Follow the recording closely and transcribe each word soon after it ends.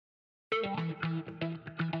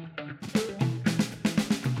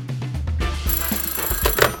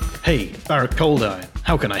Hey, Barrett Coldeye,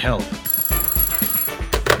 how can I help?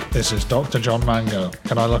 This is Dr. John Mango.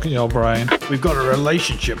 Can I look at your brain? We've got a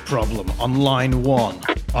relationship problem on line 1.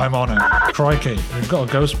 I'm on it. Crikey, we've got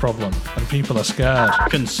a ghost problem, and people are scared.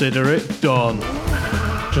 Consider it done.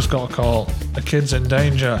 Just got a call. A kid's in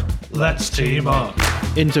danger. Let's team up.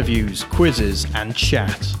 Interviews, quizzes, and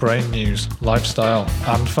chat. Brain news, lifestyle,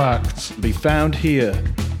 and facts. Be found here.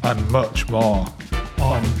 And much more.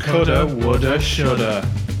 On Coulda, Woulda, Shoulda.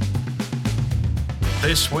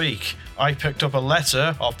 This week, I picked up a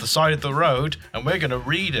letter off the side of the road and we're going to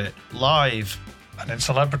read it live. And in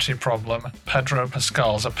Celebrity Problem, Pedro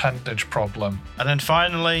Pascal's appendage problem. And then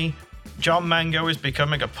finally, John Mango is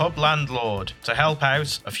becoming a pub landlord to help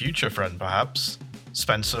out a future friend perhaps,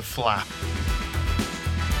 Spencer Flapp.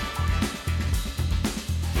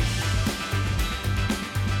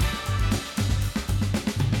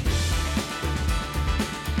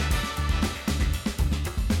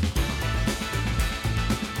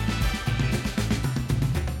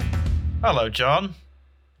 Hello, John.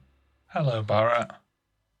 Hello, Barrett.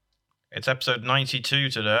 It's episode 92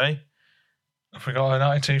 today. Have we got a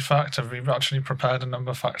 92 fact? Have we actually prepared a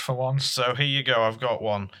number fact for once? So here you go, I've got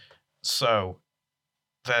one. So,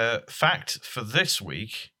 the fact for this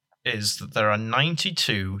week is that there are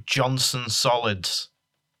 92 Johnson solids.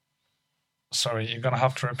 Sorry, you're going to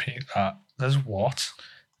have to repeat that. There's what?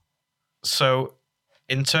 So,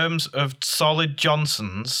 in terms of solid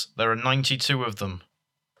Johnsons, there are 92 of them.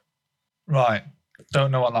 Right.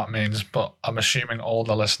 Don't know what that means, but I'm assuming all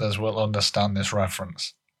the listeners will understand this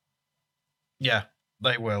reference. Yeah,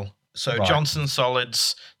 they will. So Right. Johnson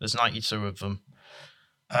solids, there's 92 of them.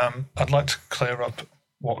 I'd like to clear up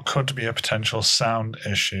what could be a potential sound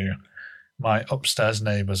issue. My upstairs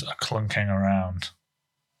neighbours are clunking around.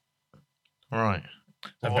 Right.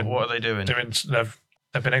 They've What been are they doing?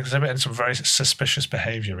 They've been exhibiting some very suspicious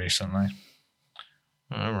behaviour recently.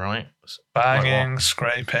 All right. Banging,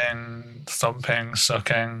 scraping, thumping,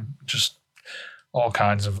 sucking, just all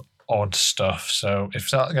kinds of odd stuff. So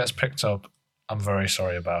if that gets picked up, I'm very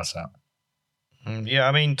sorry about it. Yeah,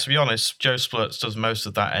 I mean, to be honest, Joe Splurts does most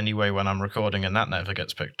of that anyway when I'm recording, and that never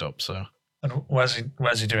gets picked up, so... And where's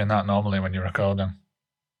he doing that normally when you're recording?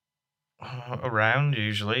 Around,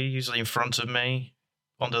 usually in front of me,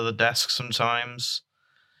 under the desk sometimes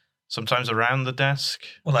around the desk.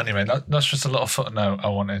 Well, anyway, that's just a little footnote I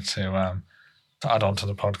wanted to add on to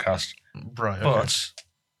the podcast. Right, okay. But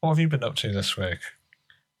what have you been up to this week?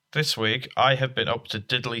 This week, I have been up to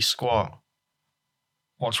Diddley Squat.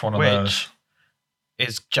 What's one of those?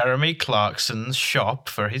 Is Jeremy Clarkson's shop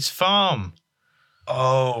for his farm.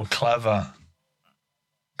 Oh, clever.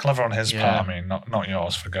 Clever on his Yeah. part, I mean, not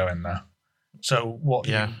yours for going there. So what,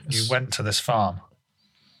 Yeah. you went to this farm?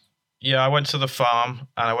 Yeah, I went to the farm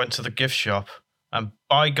and I went to the gift shop, and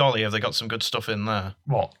by golly, have they got some good stuff in there.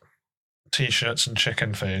 What? T-shirts and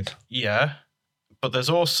chicken feed? Yeah, but there's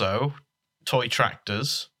also toy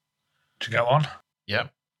tractors. Did you get one? Yeah,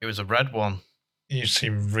 it was a red one. You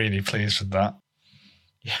seem really pleased with that.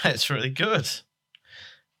 Yeah, it's really good.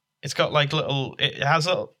 It's got like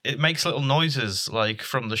it makes little noises like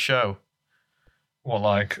from the show. What,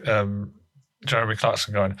 like Jeremy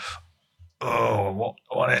Clarkson going, "Oh,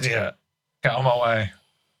 what an idiot. Get on my way."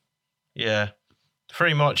 Yeah,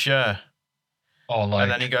 pretty much, yeah. Or like,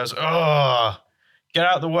 And then he goes, "Oh, get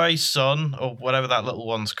out of the way, son," or whatever that little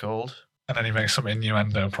one's called. and then he makes some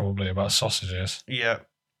innuendo probably about sausages. Yeah,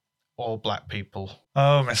 all black people.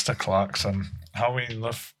 Oh, Mr. Clarkson, how we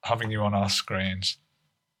love having you on our screens.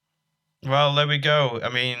 Well, there we go. I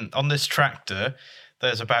mean, on this tractor,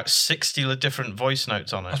 there's about 60 different voice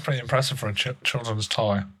notes on it. That's pretty impressive for a children's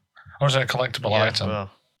toy. Or is it a collectible item?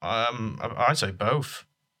 Well, I'd say both.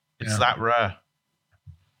 It's Yeah. that rare.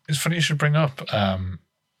 It's funny you should bring up a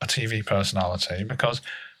TV personality, because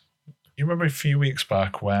you remember a few weeks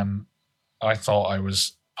back when I thought I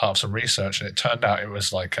was part of some research and it turned out it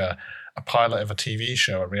was like a pilot of a TV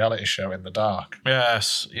show, a reality show in the dark.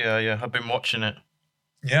 Yes, yeah. I've been watching it.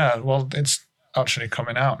 Yeah, well, it's actually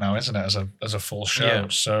coming out now, isn't it, as a full show? Yeah.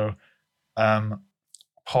 So,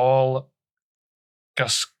 Paul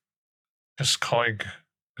Gascoigne,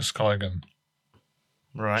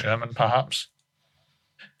 Right. German perhaps,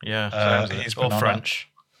 Yeah. he's Or been on French.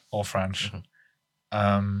 or French.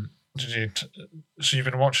 Mhm. So you've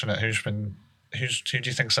been watching it? Who do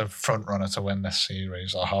you think's a front runner to win this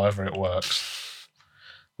series, or however it works?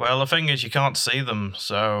 Well, the thing is, you can't see them,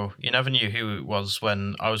 so you never knew who it was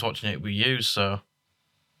when I was watching it with you. So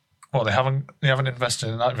Well, they haven't invested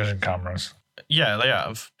in night vision cameras. yeah, they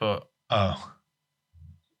have, but Oh,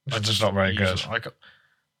 They're just not very good.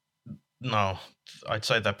 No, I'd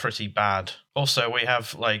say they're pretty bad. Also, we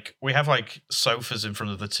have like sofas in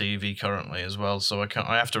front of the TV currently as well, so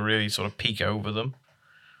I have to really sort of peek over them.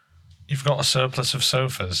 You've got a surplus of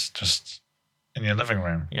sofas just in your living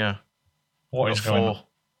room. Yeah. What's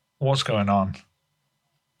going on?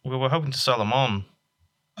 We were hoping to sell them on.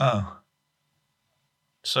 Oh.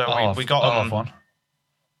 So we got I'll them. have one.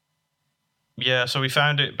 Yeah, so we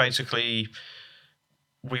found it basically.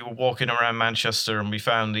 We were walking around Manchester and we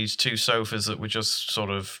found these 2 sofas that were just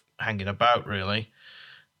sort of hanging about, really.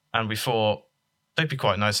 And we thought they'd be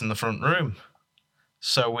quite nice in the front room.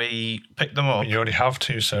 So we picked them up. But you already have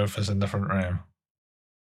 2 sofas in the front room.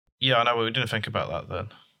 Yeah, I know, but we didn't think about that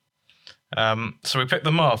then. So we picked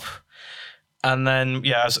them up. And then,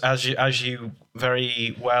 yeah, as you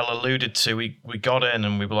very well alluded to, we got in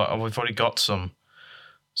and we were like, oh, we've already got some.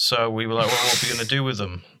 So we were like, well, what are we going to do with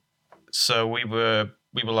them? So we were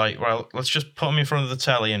like, well, let's just put them in front of the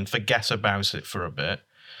telly and forget about it for a bit.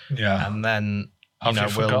 Yeah. And then, Have you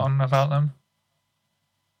forgotten about them?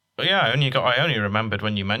 But yeah, I only remembered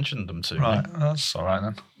when you mentioned them to me. Right, that's all right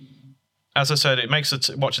then. As I said, it makes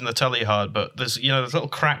watching the telly hard, but there's little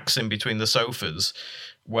cracks in between the sofas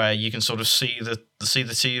where you can sort of see the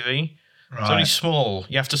TV. Right. It's only small.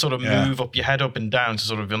 You have to sort of move up your head up and down to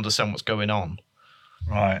sort of understand what's going on.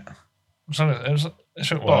 Right. So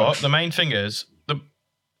if it But works. the main thing is that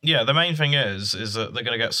they're going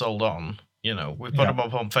to get sold on. We put them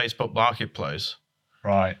up on Facebook Marketplace.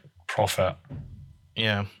 Right. Profit.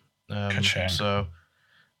 Yeah. Ka-ching. So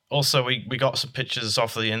also we got some pictures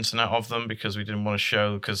off the internet of them because we didn't want to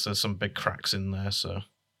show because there's some big cracks in there. So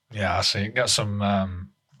yeah, I see. Get some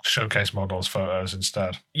showcase models photos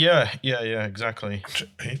instead. Yeah, exactly. Do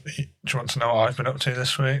you want to know what I've been up to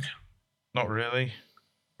this week? Not really.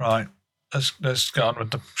 Right. Let's get on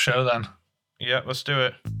with the show then. Yeah, let's do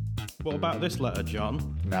it. What about this letter,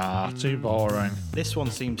 John? Nah, too boring. This one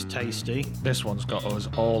seems tasty. This one's got us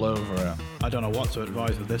all over it. I don't know what to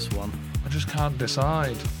advise with this one. I just can't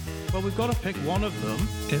decide. Well, we've got to pick one of them.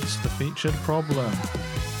 It's the featured problem.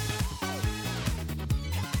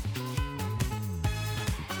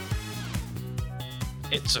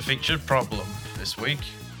 It's a featured problem this week.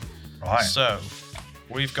 Right. So,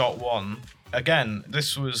 we've got one. Again,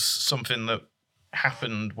 this was something that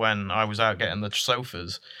happened when I was out getting the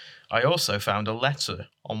sofas. I also found a letter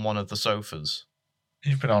on one of the sofas.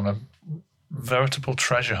 You've been on a veritable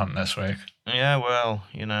treasure hunt this week. Yeah, well,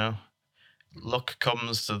 luck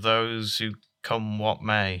comes to those who come what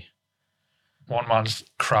may. One man's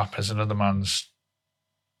crap is another man's,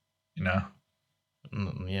 Yeah.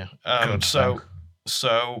 good thing.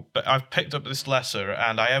 But I've picked up this letter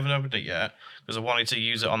and I haven't opened it yet because I wanted to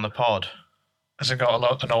use it on the pod. Has it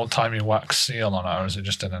got an old-timey wax seal on it, or is it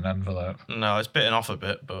just in an envelope? No, it's bitten off a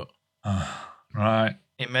bit, but right.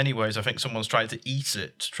 In many ways, I think someone's tried to eat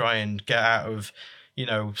it to try and get out of,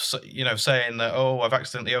 saying that, oh, I've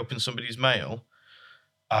accidentally opened somebody's mail.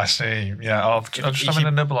 I see. Yeah, I'm just having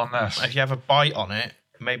a nibble on this. If you have a bite on it,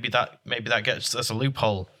 maybe that's a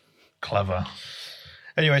loophole. Clever.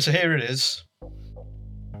 Anyway, so here it is.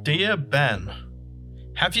 Dear Ben,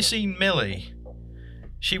 have you seen Millie?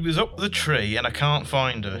 She was up the tree and I can't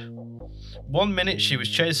find her. 1 minute she was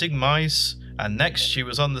chasing mice, and next she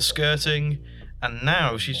was on the skirting, and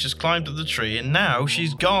now she's just climbed up the tree and now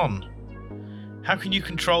she's gone. How can you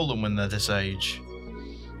control them when they're this age?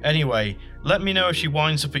 Anyway, let me know if she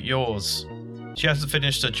winds up at yours. She hasn't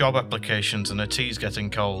finished her job applications and her tea's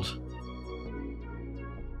getting cold.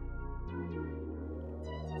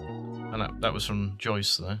 And that was from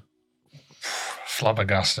Joyce there.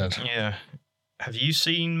 Flabbergasted. Yeah. Have you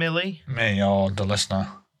seen Millie? Me or the listener?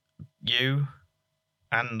 You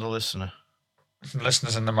and the listener.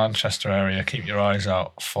 Listeners in the Manchester area, keep your eyes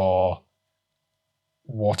out for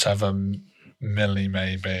whatever Millie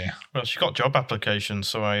may be. Well, she got job applications,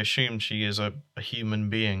 so I assume she is a human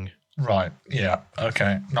being. Right, yeah,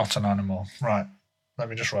 okay. Not an animal. Right, let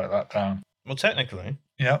me just write that down. Well, technically.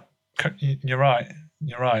 Yep, you're right.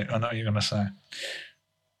 I know what you're going to say.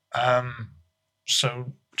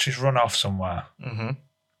 So she's run off somewhere. Mm-hmm.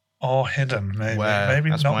 Or hidden, maybe. Where? Maybe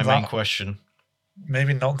That's not my main question.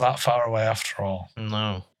 Maybe not that far away after all.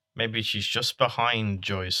 No. Maybe she's just behind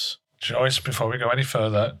Joyce. Joyce, before we go any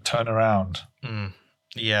further, turn around.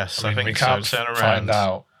 Yes, I mean, think we can't so. Turn around. Find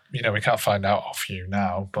out. We can't find out off you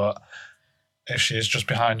now, but if she is just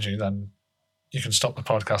behind you, then you can stop the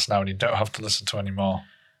podcast now and you don't have to listen to any more.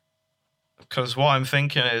 Because what I'm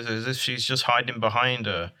thinking is if she's just hiding behind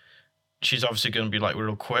her, she's obviously going to be like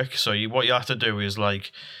real quick. So what you have to do is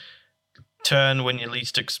like turn when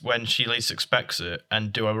she least expects it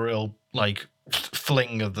and do a real like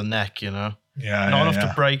fling of the neck, Yeah. Not enough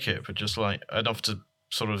to break it, but just like enough to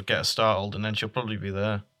sort of get her startled, and then she'll probably be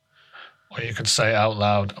there. Or you could say out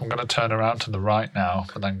loud, I'm going to turn around to the right now,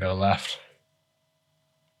 but then go left.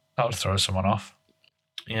 That would throw someone off.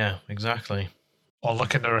 Yeah, exactly. Or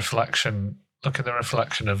look in the reflection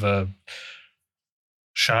of a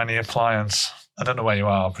shiny appliance. I don't know where you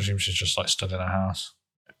are. I presume she's just like stood in a house.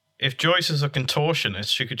 If Joyce is a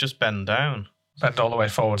contortionist, she could just bend down. Bend all the way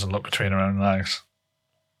forwards and look between her own legs.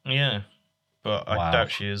 Yeah, but Wow. I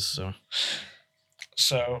doubt she is, so.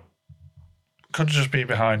 So, could just be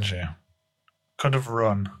behind you. Could have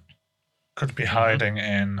run. Could be hiding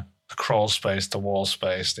in the crawl space, the wall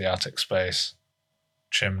space, the attic space,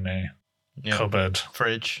 chimney, cupboard,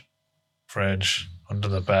 fridge, under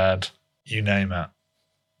the bed, you name it.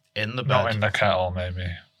 In the bed. Not in the kettle, maybe.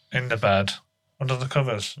 In the bed, under the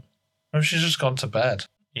covers. Maybe she's just gone to bed.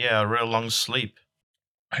 Yeah, a real long sleep.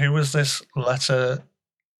 Who was this letter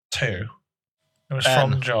to? It was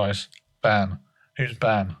Ben. from Joyce. Ben. Who's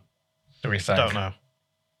Ben? Do we think? Don't know.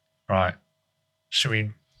 Right. Should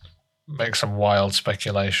we make some wild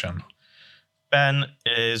speculation? Ben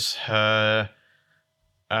is her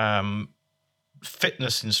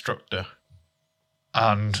fitness instructor.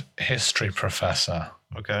 And history professor.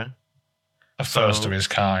 Okay. A first of his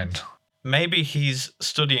kind. Maybe he's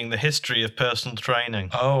studying the history of personal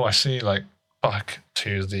training. Oh, I see. Like back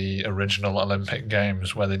to the original Olympic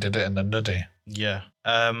Games where they did it in the nuddy. Yeah.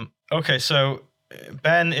 Okay, so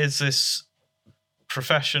Ben is this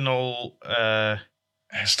professional...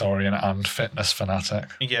 historian and fitness fanatic.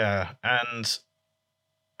 Yeah, and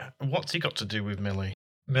what's he got to do with Millie?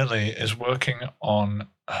 Millie is working on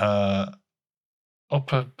her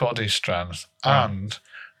upper body strength and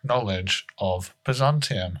knowledge of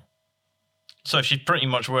Byzantium. So she's pretty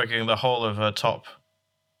much working the whole of her top.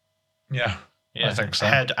 Yeah, I think so.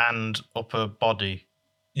 Head and upper body.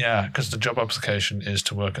 Yeah, because the job application is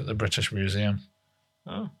to work at the British Museum.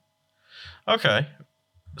 Oh. Okay.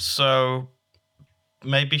 So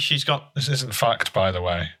maybe she's got... This isn't fact, by the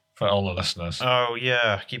way, for all the listeners. Oh,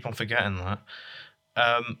 yeah. Keep on forgetting that.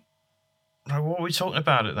 What are we talking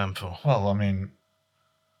about it then for? Well, I mean,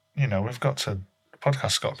 we've got to... The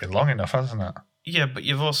podcast's got to be long enough, hasn't it? Yeah, but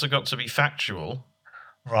you've also got to be factual.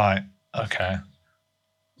 Right. Okay.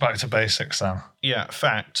 Back to basics then. Yeah,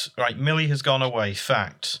 fact. Right, Millie has gone away.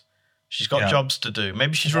 Fact. She's got jobs to do.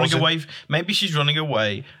 Maybe she's running away. Maybe she's running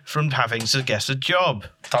away from having to get a job.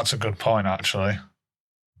 That's a good point, actually.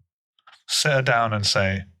 Sit her down and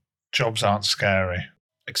say, jobs aren't scary.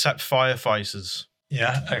 Except firefighters.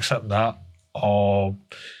 Yeah, except that. Or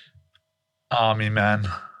army men.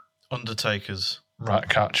 Undertakers. Rat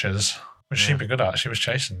catchers. Which she'd be good at. She was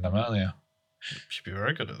chasing them earlier. She'd be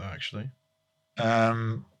very good at that, actually.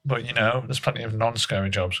 But, there's plenty of non-scary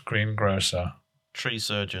jobs. Greengrocer. Tree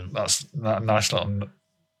surgeon. That's that nice little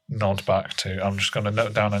nod back to. I'm just going to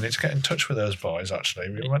note down. I need to get in touch with those boys, actually.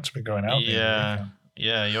 We were meant to be going out. Yeah.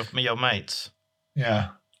 Yeah, your mates. Yeah.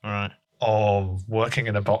 All right. Or working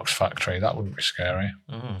in a box factory. That wouldn't be scary.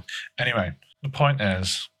 Mm. Anyway, the point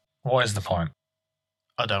is, what is the point?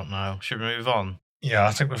 I don't know. Should we move on? Yeah,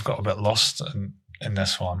 I think we've got a bit lost in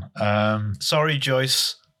this one. Sorry,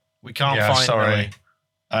 Joyce. We can't find sorry.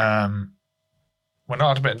 Millie. We're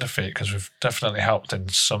not at a bit of defeat because we've definitely helped in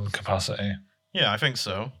some capacity. Yeah, I think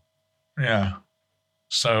so. Yeah.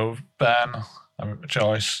 So, Ben,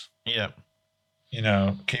 Joyce. Yeah.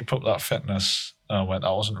 Keep up that fitness. Oh, wait,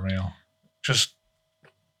 that wasn't real. Just,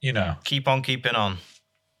 Keep on keeping on.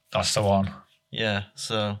 That's the one. Yeah,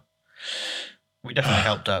 so we definitely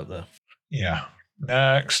helped out there. Yeah.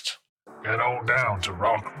 Next. Get on down to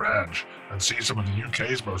Rock Ranch and see some of the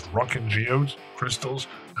UK's most rockin' geodes, crystals,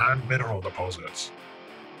 and mineral deposits.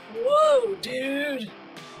 Whoa, dude!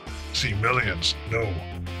 See millions, no,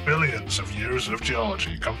 billions of years of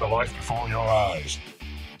geology come to life before your eyes.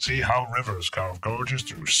 See how rivers carve gorges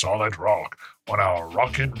through solid rock on our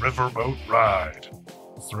rockin' riverboat ride.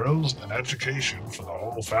 Thrills and education for the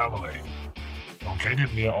whole family.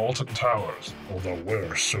 Located near Alton Towers, although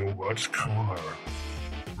we're so much cooler.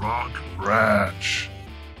 Rock Ranch.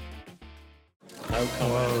 No comment.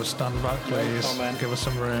 Whoa, stand back, please. comment. Give us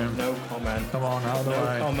some room. No comment. Come on, out of the No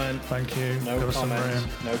way. comment. Thank you. No Give us some comment. room.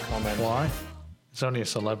 No comment. Why? It's only a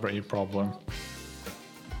celebrity problem.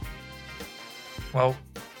 Well,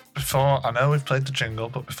 I know we've played the jingle,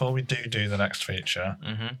 but before we do the next feature,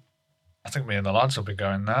 I think me and the lads will be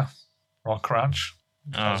going there. Rock Ranch.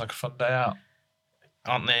 Sounds like a fun day out.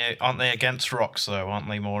 Aren't they against rocks though? Aren't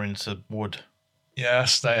they more into wood?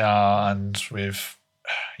 Yes, they are, and we've,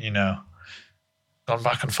 gone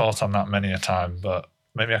back and forth on that many a time, but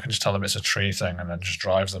maybe I can just tell them it's a tree thing and then just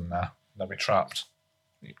drive them there. They'll be trapped.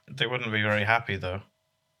 They wouldn't be very happy, though.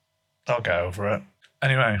 They'll get over it.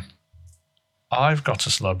 Anyway, I've got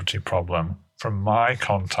a celebrity problem from my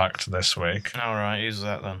contact this week. All right, who's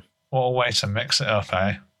that then? What a way to mix it up,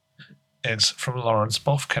 eh? It's from Lawrence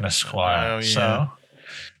Bofkin Esquire. Oh, yeah. So,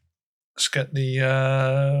 let's get the...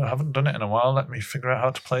 I haven't done it in a while. Let me figure out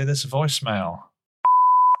how to play this voicemail.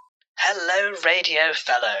 Hello, radio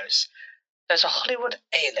fellows. There's a Hollywood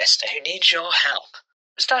A-lister who needs your help.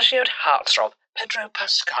 Mustachioed heartthrob Pedro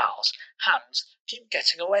Pascal's hands keep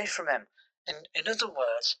getting away from him. In other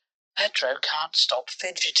words, Pedro can't stop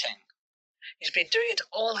fidgeting. He's been doing it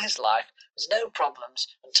all his life with no problems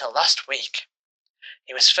until last week.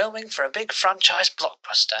 He was filming for a big franchise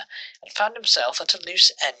blockbuster and found himself at a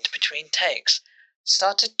loose end between takes,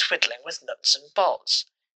 started twiddling with nuts and bolts,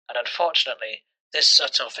 and unfortunately this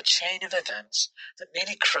set off a chain of events that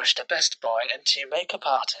nearly crushed a best boy and 2 makeup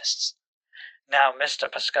artists. Now Mr.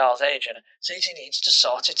 Pascal's agent says he needs to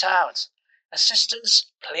sort it out. Assistance,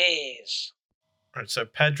 please. Right, so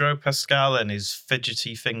Pedro Pascal and his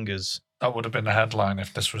fidgety fingers. That would have been the headline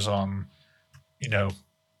if this was on,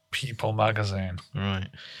 People magazine. Right.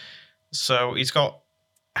 So he's got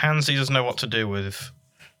hands he doesn't know what to do with.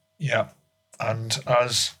 Yeah. And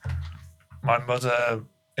as my mother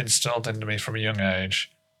instilled into me from a young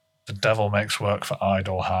age, the devil makes work for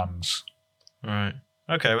idle hands. Right.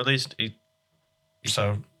 Okay, well, at least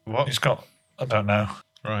So what? he's got, I don't know.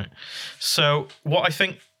 Right. So what I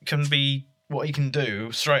think what he can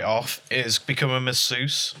do straight off is become a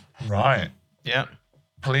masseuse. Right. Yeah.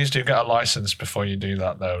 Please do get a license before you do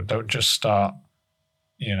that, though. Don't just start,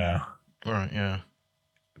 Right, yeah.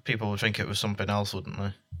 People would think it was something else, wouldn't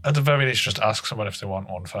they? At the very least, just ask someone if they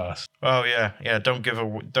want one first. Oh yeah, yeah. Don't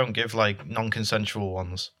give like non-consensual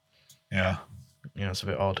ones. Yeah. Yeah, it's a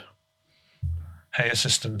bit odd. Hey,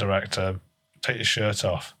 assistant director, take your shirt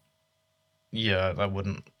off. Yeah, that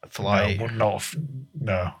wouldn't fly. No, would not.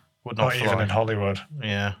 No, Would not not fly. even in Hollywood.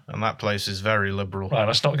 Yeah, and that place is very liberal. Right,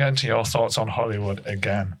 let's not get into your thoughts on Hollywood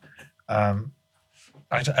again. I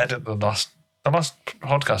had to edit the last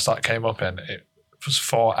podcast that came up in. It was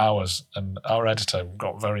 4 hours, and our editor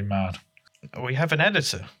got very mad. We have an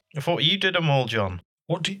editor. I thought you did them all, John.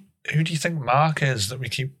 Who do you think Mark is that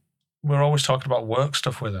we're always talking about work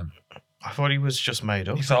stuff with him? I thought he was just made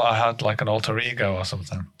up. You thought I had like an alter ego or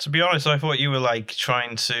something? To be honest, I thought you were like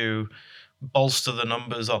trying to bolster the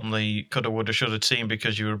numbers on the coulda, woulda, shoulda team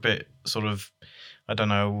because you were a bit sort of, I don't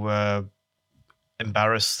know,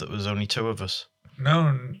 embarrassed that there was only 2 of us.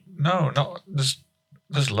 No, not.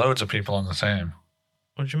 There's loads of people on the team.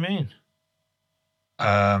 What do you mean?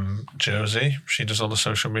 Josie, she does all the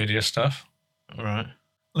social media stuff. Right.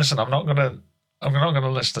 Listen, I'm not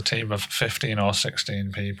gonna list a team of 15 or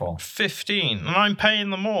 16 people. 15, and I'm paying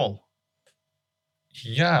them all.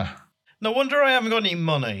 Yeah. No wonder I haven't got any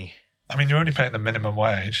money. I mean, you're only paying the minimum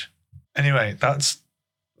wage. Anyway, that's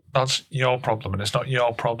your problem, and it's not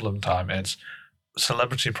your problem time. It's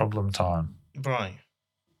celebrity problem time. Right.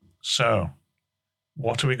 So,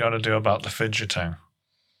 what are we going to do about the fidgeting?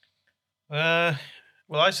 Well,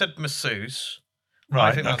 I said masseuse. Right,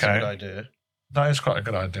 I think that's okay. a good idea. That is quite a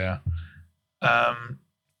good idea.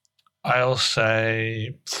 I'll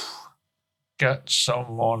say get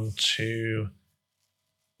someone to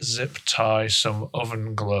zip tie some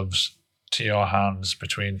oven gloves to your hands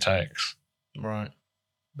between takes. Right.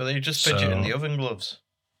 But they just fidget in So- the oven gloves.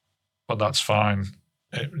 But that's fine.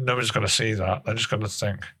 Nobody's going to see that. They're just going to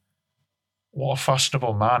think, what a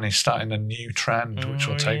fashionable man. He's starting a new trend which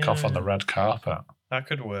will take off on the red carpet. That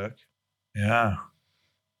could work. Yeah.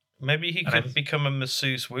 Maybe he And could then- become a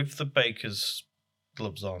masseuse with the baker's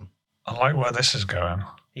gloves on. I like where this is going.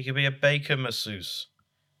 He could be a baker masseuse.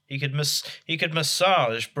 He could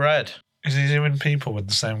massage bread. Is he doing people with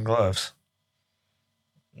the same gloves?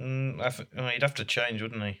 He'd have to change,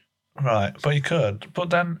 wouldn't he? Right, but he could. But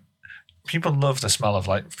then people love the smell of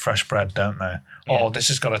like fresh bread, don't they? Yeah. Oh, this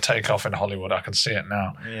is going to take off in Hollywood. I can see it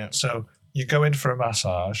now. Yeah. So you go in for a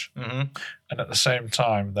massage, Mm-hmm. and at the same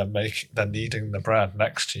time they're kneading the bread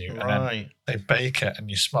next to you, and then Right. they bake it, and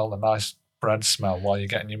you smell the nice bread smell while you're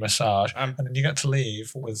getting your massage, and then you get to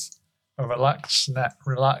leave with a relaxed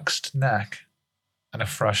neck and a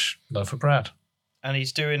fresh loaf of bread. And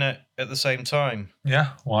he's doing it at the same time.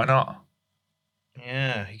 Yeah, why not?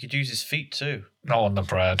 Yeah, he could use his feet too. Not on the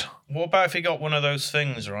bread. What about if he got one of those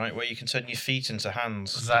things, right, where you can turn your feet into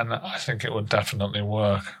hands? Then I think it would definitely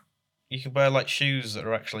work. You could wear like shoes that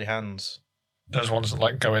are actually hands. Those ones that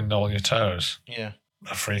like go in all your toes. Yeah.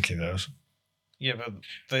 They're freaky, those. Yeah, but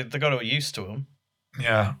they got to get used to them.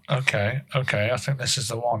 Yeah, okay. I think this is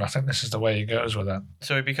the one. I think this is the way he goes with it.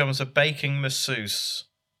 So he becomes a baking masseuse.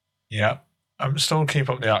 Yeah. Still keep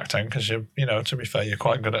up the acting because to be fair, you're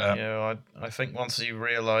quite good at it. Yeah, I think once he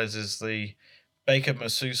realises the Baker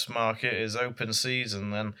masseuse market is open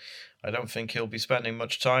season, then I don't think he'll be spending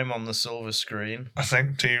much time on the silver screen. I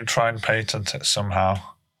think, do you try and patent it somehow?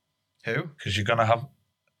 Who? Because you're going to have...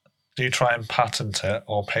 Do you try and patent it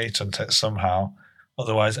or patent it somehow?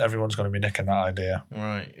 Otherwise, everyone's going to be nicking that idea.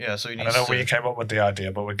 Right, yeah, so he And needs I know to... we came up with the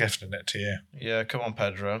idea, but we're gifting it to you. Yeah, come on,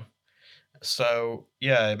 Pedro. So,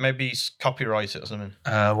 yeah, maybe copyright it or something.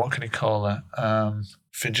 What can you call it?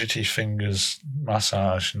 Fidgety fingers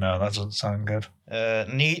massage. No, that doesn't sound good.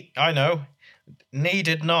 I know.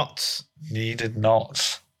 Needed not. Needed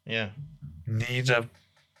not. Yeah. Need a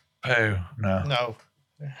poo. No. No.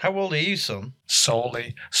 How old are you, son?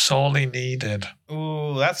 Sorely needed.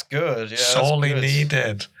 Ooh, that's good. Yeah, Sorely that's good.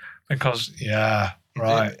 needed. Because, yeah,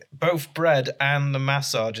 right. Both bread and the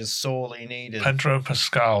massage is sorely needed. Pedro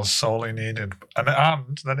Pascal's sorely needed.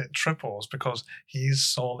 And then it triples because he's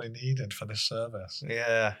sorely needed for this service.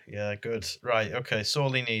 Yeah, good. Right, okay,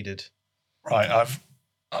 sorely needed. Right,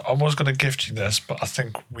 I was going to gift you this, but I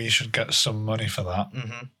think we should get some money for that.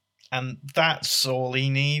 Mm-hmm. And that's sorely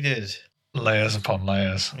needed. Layers upon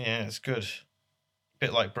layers. Yeah, it's good.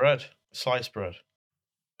 Bit like bread, sliced bread.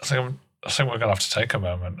 I think we're going to have to take a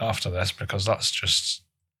moment after this because that's just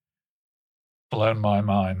blown my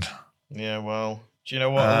mind. Yeah, well, do you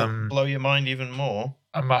know what will blow your mind even more?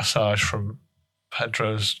 A massage from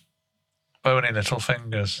Pedro's bony little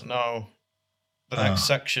fingers. No, the next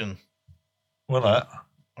section. Will it?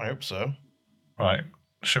 I hope so. Right,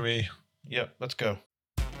 should we? Yep, let's go.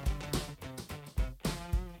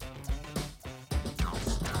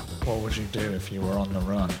 What would you do if you were on the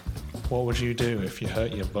run? What would you do if you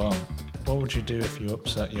hurt your bum? What would you do if you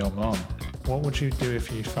upset your mum? What would you do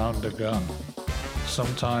if you found a gun?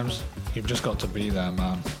 Sometimes you've just got to be there,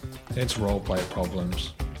 man. It's roleplay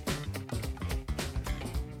problems.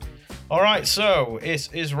 Alright, so it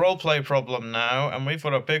is roleplay problem now, and we've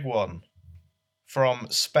got a big one. From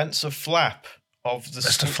Spencer Flapp of the...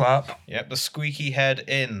 Mr. Flapp? Yep, the Squeaky Head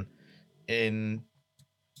Inn in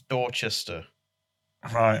Dorchester.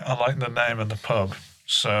 Right, I like the name of the pub,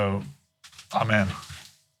 so I'm in.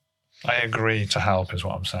 I agree to help is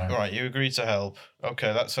what I'm saying. Right, you agree to help.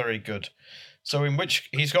 Okay, that's very good. So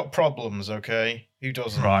he's got problems, okay? Who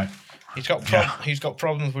doesn't? Right. He's got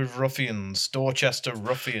problems with ruffians, Dorchester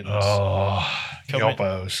ruffians. Oh,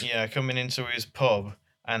 yobbos. Yeah, coming into his pub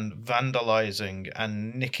and vandalising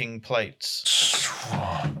and nicking plates.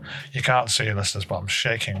 You can't see listeners, but I'm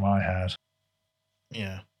shaking my head.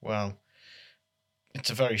 Yeah, well, it's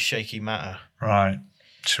a very shaky matter. Right.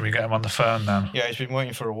 Should we get him on the phone then? Yeah, he's been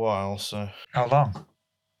waiting for a while, so... How long?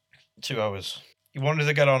 2 hours. He wanted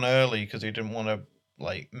to get on early because he didn't want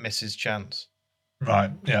to, miss his chance.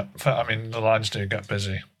 Right, yeah. I mean, the lines do get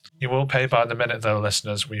busy. You will pay by the minute, though,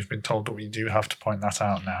 listeners. We've been told that we do have to point that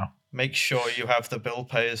out now. Make sure you have the bill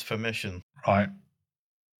payer's permission. Right.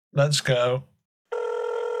 Let's go.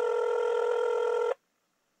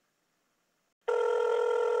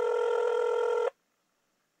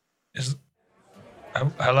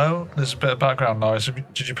 Hello? There's a bit of background noise.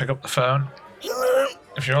 Did you pick up the phone? Hello?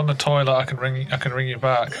 If you're on the toilet, I can ring you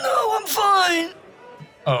back. No, I'm fine.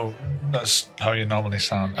 Oh, that's how you normally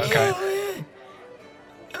sound. Okay.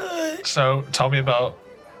 So, tell me about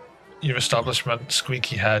your establishment,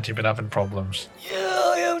 Squeaky Head. You've been having problems. Yeah,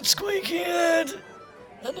 I own Squeaky Head.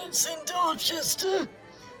 And it's in Dorchester.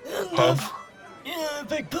 And Pub? yeah,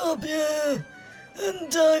 big pub, yeah.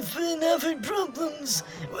 And I've been having problems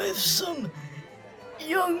with some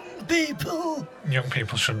young people. Young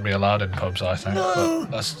people shouldn't be allowed in pubs, I think. No,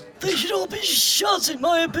 but they should all be shot, in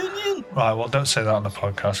my opinion. Right, well, don't say that on the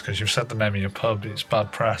podcast because you've said the name of your pub. It's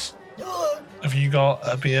bad press. Oh, Have you got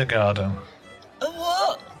a beer garden? a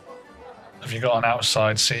what? Have you got an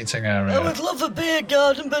outside seating I area? would love a beer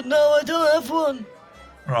garden, but no, I don't have one.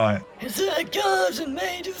 Right. Is it a garden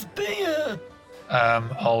made of beer?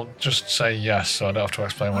 I'll just say yes, so I don't have to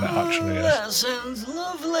explain what it actually is. That sounds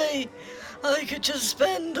lovely. I could just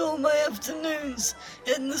spend all my afternoons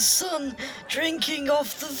in the sun drinking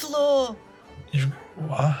off the floor.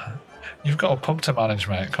 What? You've got a pub to manage,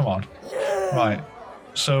 mate. Come on. Right.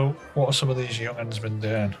 So, what have some of these young'uns been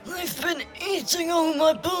doing? They've been eating all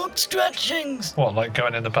my pork scratchings. What, like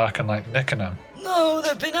going in the back and nicking them? No,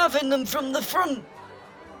 they've been having them from the front.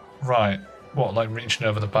 Right. What, like reaching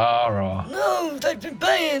over the bar or? No, they've been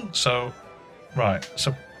paying. So, right.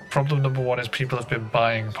 So, problem number one is people have been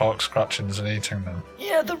buying pork scratchings and eating them.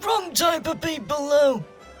 Yeah, the wrong type of people, though.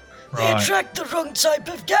 They Right. attract the wrong type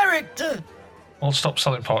of character. Well, stop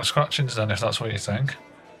selling pork scratchings then, if that's what you think.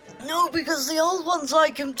 No, because the old ones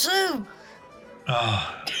like them too.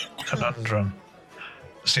 Oh, conundrum.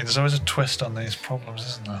 See, there's always a twist on these problems,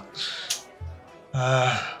 isn't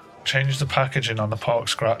there? Change the packaging on the pork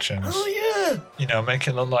scratchings. Oh yeah! You know, make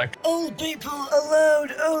it look like... Old people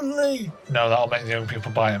allowed only! No, that'll make the young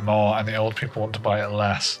people buy it more, and the old people want to buy it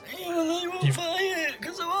less. Yeah, they won't buy it,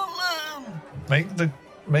 because I won't let them!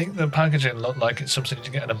 Make the packaging look like it's something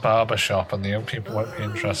you get in a barber shop, and the young people won't be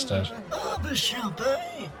interested. Barber shop,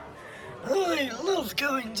 eh? I love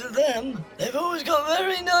going to them. They've always got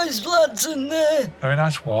very nice lads in there. Very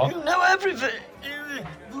nice what? You know everything.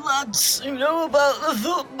 Lads who know about the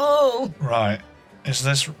football. Right. Is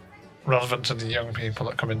this relevant to the young people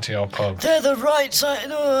that come into your pub? They're the right side.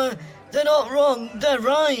 No, they're not wrong. They're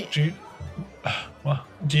right.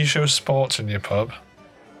 Do you show sports in your pub?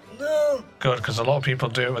 No. Good, because a lot of people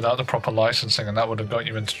do it without the proper licensing, and that would have got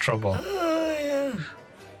you into trouble. Oh, yeah.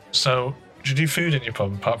 So, do you do food in your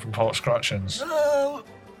pub apart from pork scratchings? No.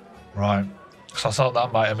 Right. Because I thought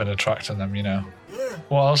that might have been attracting them, you know. Yeah.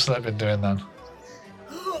 What else have they been doing then?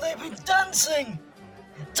 Oh, they've been dancing.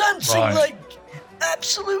 Dancing Right. like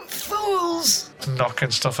absolute fools.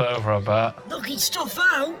 Knocking stuff over, I bet. Knocking stuff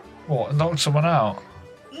out. What, knocked someone out?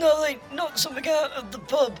 No, they knocked something out of the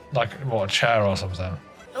pub. Like, what, a chair or something?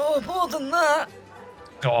 Oh, more than that.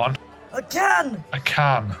 Go on. A can. A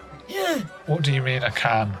can. Yeah. What do you mean, a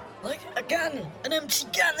can? Like a can. An empty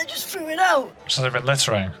can. They just threw it out. So they've been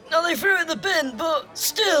littering? No, they threw it in the bin, but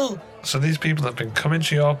still. So these people have been coming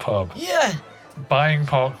to your pub, Yeah. buying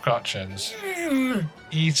pork scratchings, Mm.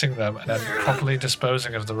 eating them, and then properly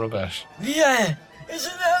disposing of the rubbish. Yeah.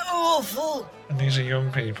 Isn't that awful? And these are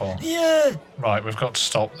young people. Yeah. Right, we've got to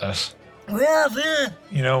stop this. We have, yeah.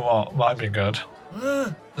 You know what? Might be good.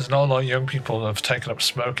 Uh, There's not a lot of young people that have taken up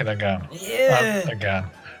smoking again. yeah. Again.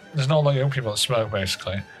 There's not a lot of young people that smoke,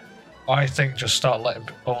 basically. I think just start letting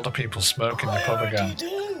older people smoke in your I pub already again.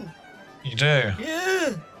 do. You do? Yeah.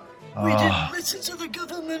 We Ah. didn't listen to the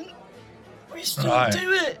government. We still Right.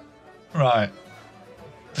 do it. Right.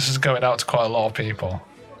 This is going out to quite a lot of people.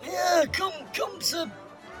 Yeah, come to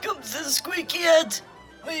the squeaky head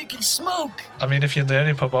where you can smoke. I mean, if you're the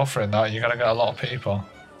only pub offering that, you're going to get a lot of people.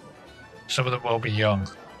 Some of them will be young.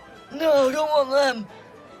 No, I don't want them.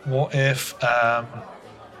 What if,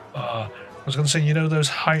 I was going to say, you know those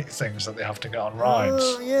height things that they have to get on rides?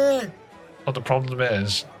 Oh, yeah. But the problem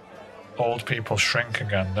is, old people shrink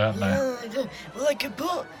again, don't they? Yeah, well, I could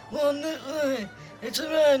put one that, it's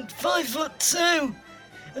around 5'2",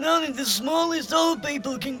 and only the smallest old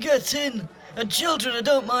people can get in. And children, I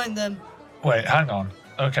don't mind them. Wait, hang on.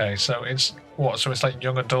 Okay, so it's what? So it's like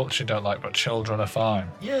young adults you don't like, but children are fine.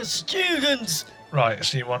 Yeah, students. Right.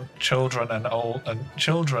 So you want children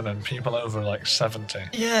and people over like 70.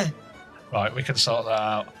 Yeah, Right. We can sort that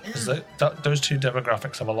out. 'Cause those two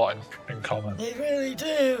demographics have a lot in common. they really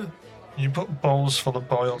do. You put bowls full of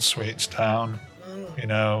boiled sweets down. You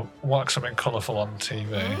know, whack something colourful on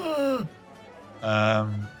TV. Oh,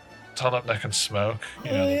 Tell them they can smoke.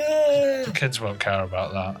 You know, yeah. the kids won't care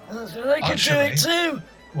about that. That's right, I can do it too.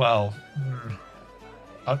 Well,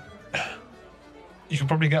 you can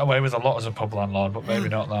probably get away with a lot as a pub landlord, but maybe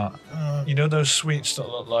not that. You know those sweets that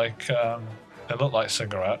look like they look like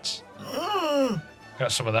cigarettes.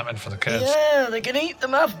 Get some of them in for the kids. Yeah, they can eat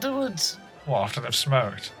them afterwards. What, after they've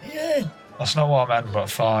smoked? Yeah. That's not what I meant, but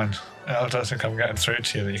fine. I don't think I'm getting through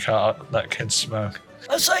to you that you can't let kids smoke.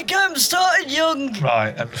 I say get 'em started young.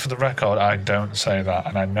 Right, and for the record, I don't say that,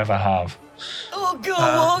 and I never have. Oh, go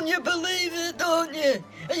on, you believe it, don't you?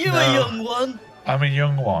 Are you a No. young one? I'm a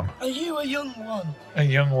young one. Are you a young one? A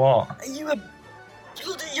young what? Are you a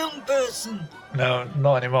bloody young person? No,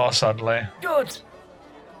 not anymore, sadly. Good.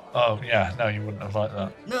 Oh, yeah, no, you wouldn't have liked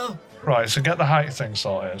that. No, Right, so get the height thing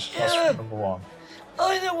sorted. That's Yeah. number one.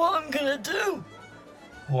 I know what I'm gonna do.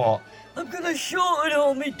 What? I'm gonna shorten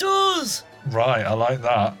all my doors. Right, I like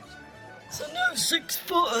that. So no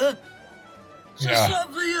 6-footer. Just Yeah.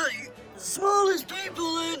 have the smallest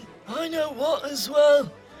people in. I know what as well.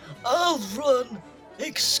 I'll run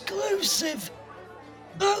exclusive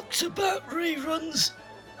back-to-back reruns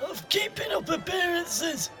of Keeping Up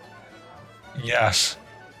Appearances. Yes.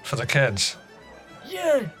 For the kids.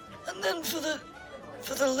 Yeah, and then for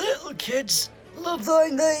the little kids, Love Thy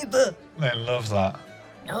Neighbour. They love that.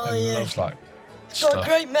 Oh They yeah, love that it's got stuff.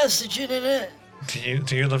 great messaging in it.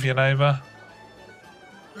 Do you love your neighbour?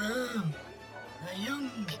 No, they're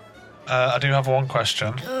young. I do have one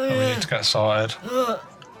question Oh, that we yeah. need to get sorted. What?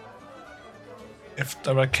 If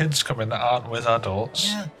there are kids coming that aren't with adults,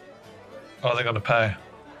 Yeah. are they going to pay?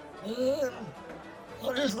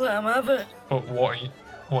 I'll just let them have it. But what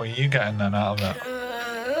are you getting then out of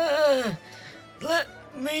it? Let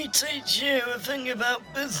me teach you a thing about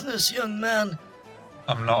business, young man.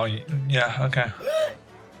 I'm not. Yeah, okay.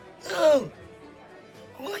 No.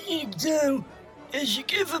 What you do is you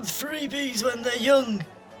give them freebies when they're young.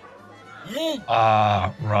 Yeah.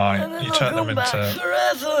 Ah, right. And then You they'll turn them come back into.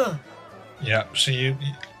 forever. Yeah, so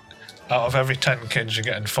out of every 10 kids, you're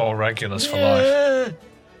getting 4 regulars for life. Yeah.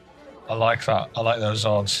 I like that. I like those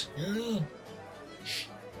odds. Yeah.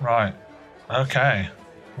 Right. Okay.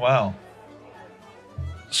 Well,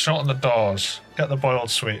 shut the doors. Get the boiled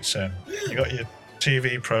sweets in. You got your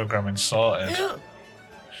TV programming sorted. Yeah.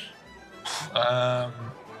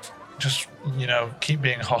 Just, keep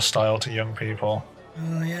being hostile to young people.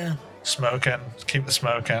 Oh, yeah. Smoking. Keep the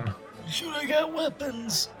smoking. Should I get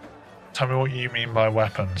weapons? Tell me what you mean by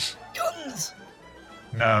weapons. Guns.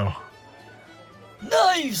 No.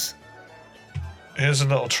 Knives. Here's a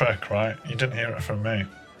little trick, right? You didn't hear it from me.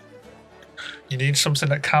 You need something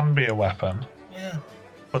that can be a weapon, Yeah.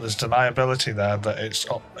 but there's deniability there that it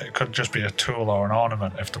could just be a tool or an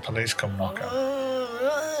ornament if the police come knocking.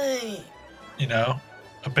 Alright.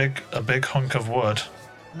 A big hunk of wood.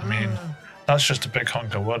 I mean, that's just a big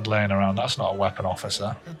hunk of wood laying around. That's not a weapon,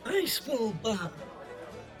 officer. A baseball bat.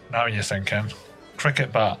 Now you're thinking.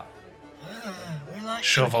 Cricket bat. We like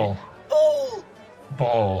Shovel. Ball.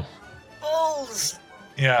 Ball. Balls.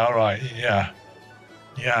 Yeah, alright. Yeah.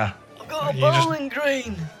 Yeah. I've got a You just- bowling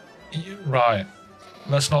green. Right.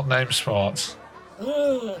 Let's not name sports.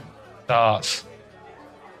 Darts.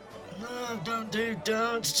 No, don't do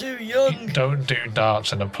darts. Too young. Don't do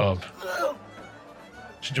darts in a pub. No.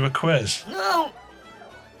 Should you do a quiz? No.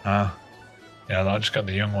 Ah. Yeah, I just got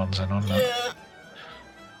the young ones in, wasn't it? Yeah.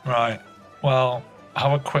 Right. Well,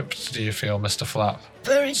 how equipped do you feel, Mr. Flap?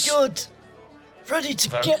 Very good. Ready to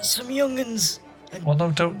Very- get some young'uns. Well,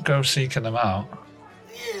 no, don't go seeking them out.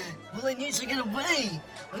 Yeah. Well, I need to get away.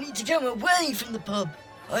 I need to get away from the pub.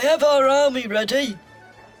 I have our army ready.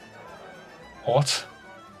 What?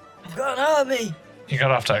 I've got an army. You're going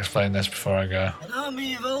to have to explain this before I go. An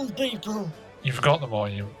army of old people. You've got them all,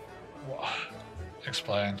 What?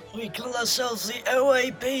 Explain. We call ourselves the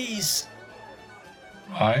OAPs.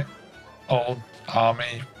 Right? Old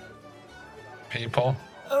army people.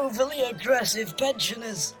 Overly aggressive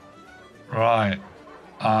pensioners. Right.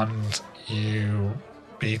 And you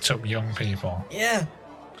beat up young people. Yeah.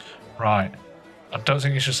 Right. I don't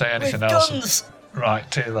think you should say With anything else. guns. Right,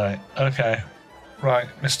 too late. Okay. Right,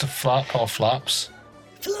 Mr. Flap or Flaps?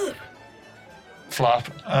 Flip. Flap.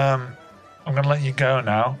 I'm going to let you go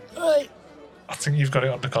now. Right. I think you've got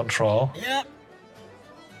it under control. Yeah.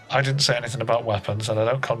 I didn't say anything about weapons, and I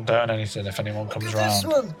don't condone anything if anyone comes Look at this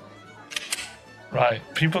round. one. Right,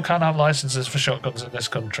 people can't have licenses for shotguns in this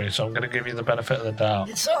country, so I'm going to give you the benefit of the doubt.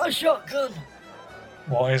 It's not a shotgun.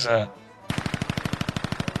 What is it?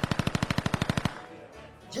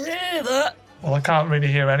 Did you hear that? Well, I can't really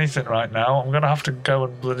hear anything right now. I'm going to have to go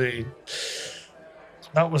and bloody...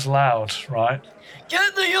 That was loud, right?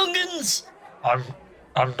 Get the young'uns. I'm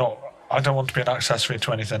not... I don't want to be an accessory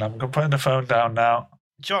to anything. I'm putting the phone down now.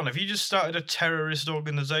 John, have you just started a terrorist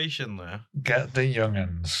organisation there? Get the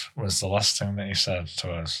young'uns was the last thing that he said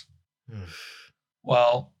to us.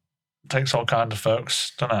 Well, takes all kind of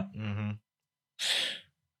folks, doesn't it? Mm-hmm.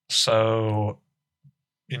 So,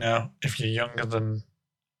 if you're younger than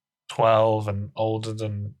 12 and older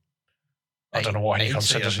than... I don't know what he 80,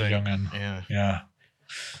 considers I a think. young'un. Yeah. Yeah.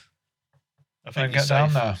 I Then think you're get down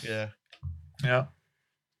safe. there. Yeah. Yeah.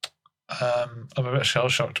 I'm a bit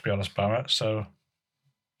shell-shocked, to be honest, Barrett, so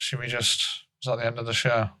should we just... Is that the end of the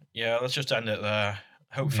show? Yeah, let's just end it there.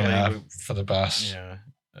 Hopefully, Yeah, for the best. yeah.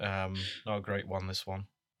 Not a great one, this one.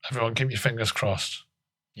 Everyone keep your fingers crossed.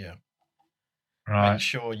 Yeah. Right. Make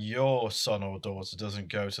sure your son or daughter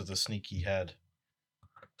doesn't go to the sneaky head.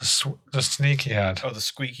 The sneaky head. Oh, the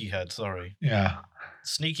squeaky head, sorry. Yeah.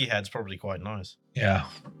 Sneaky head's probably quite nice. Yeah.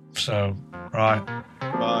 So, right.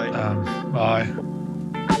 Bye.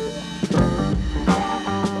 Bye.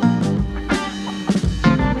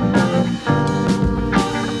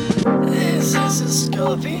 This is a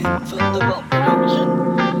Scorpion Thunderbolt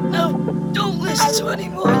production. No, don't listen to any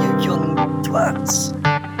more, you young twats.